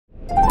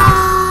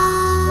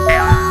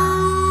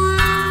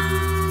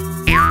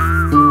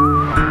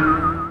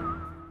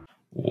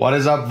What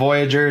is up,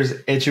 Voyagers?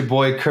 It's your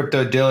boy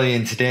CryptoDilly,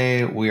 and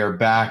today we are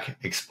back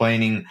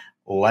explaining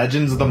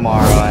Legends of the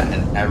Mara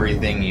and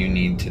everything you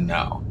need to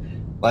know.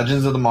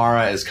 Legends of the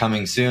Mara is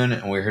coming soon,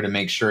 and we're here to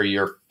make sure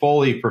you're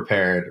fully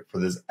prepared for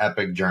this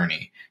epic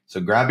journey. So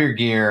grab your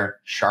gear,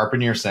 sharpen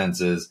your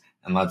senses,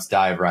 and let's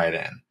dive right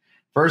in.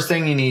 First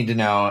thing you need to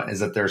know is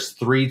that there's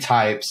 3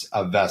 types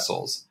of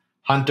vessels: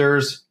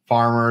 hunters,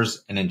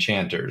 farmers, and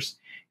enchanters.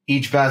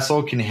 Each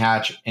vessel can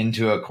hatch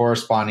into a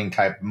corresponding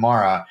type of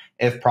Mara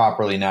if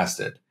properly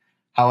nested.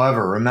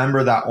 However,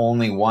 remember that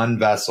only one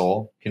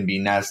vessel can be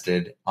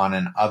nested on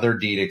an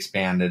Otherdeed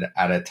expanded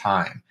at a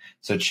time.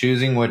 So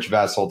choosing which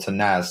vessel to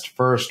nest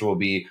first will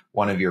be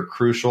one of your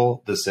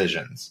crucial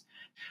decisions.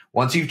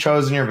 Once you've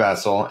chosen your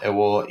vessel, it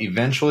will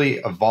eventually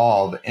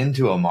evolve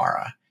into a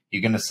Mara.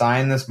 You can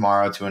assign this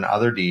Mara to an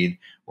Otherdeed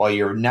while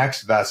your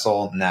next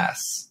vessel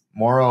nests.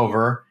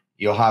 Moreover,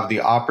 you'll have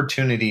the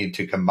opportunity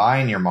to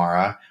combine your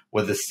Mara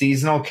with a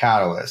seasonal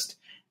catalyst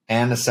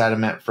and the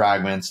sediment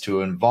fragments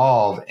to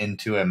evolve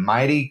into a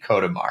mighty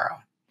Coda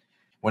Mara.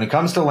 When it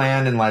comes to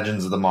land in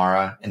Legends of the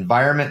Mara,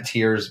 environment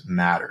tiers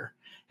matter.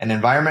 An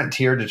environment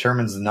tier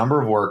determines the number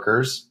of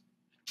workers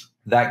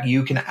that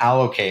you can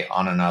allocate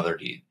on an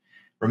Otherdeed.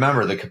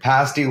 Remember, the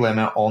capacity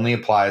limit only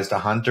applies to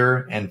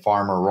hunter and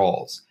farmer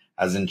roles,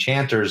 as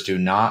enchanters do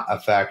not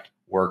affect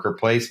worker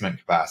placement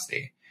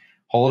capacity.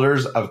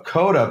 Holders of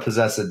Coda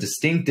possess a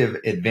distinctive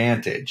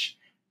advantage.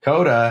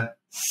 Coda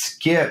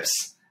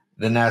skips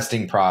the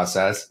nesting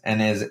process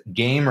and is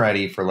game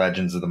ready for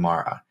Legends of the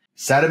Mara.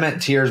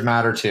 Sediment tiers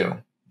matter too.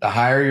 The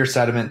higher your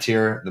sediment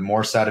tier, the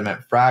more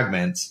sediment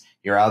fragments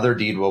your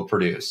Otherdeed will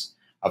produce.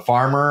 A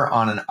farmer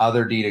on an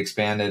Otherdeed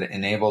expanded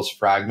enables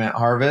fragment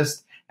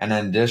harvest, and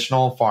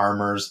additional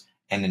farmers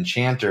and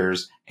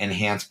enchanters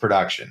enhance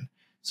production.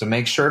 So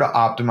make sure to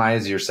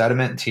optimize your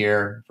sediment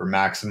tier for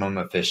maximum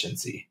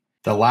efficiency.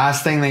 The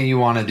last thing that you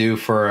want to do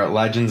for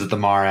Legends of the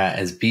Mara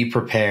is be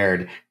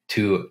prepared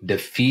to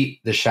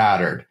defeat the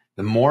Shattered.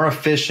 The more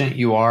efficient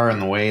you are in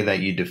the way that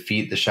you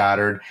defeat the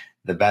Shattered,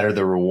 the better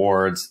the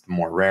rewards, the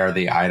more rare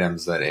the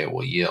items that it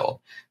will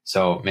yield.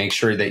 So make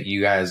sure that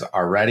you guys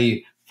are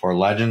ready for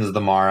Legends of the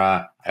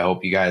Mara. I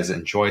hope you guys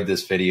enjoyed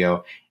this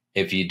video.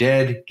 If you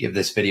did, give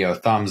this video a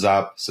thumbs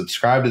up,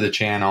 subscribe to the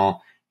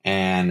channel,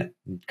 and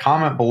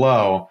comment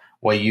below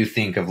what you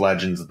think of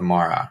Legends of the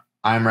Mara.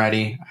 I'm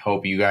ready. I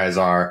hope you guys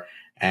are,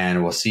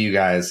 and we'll see you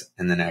guys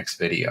in the next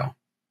video.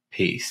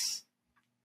 Peace.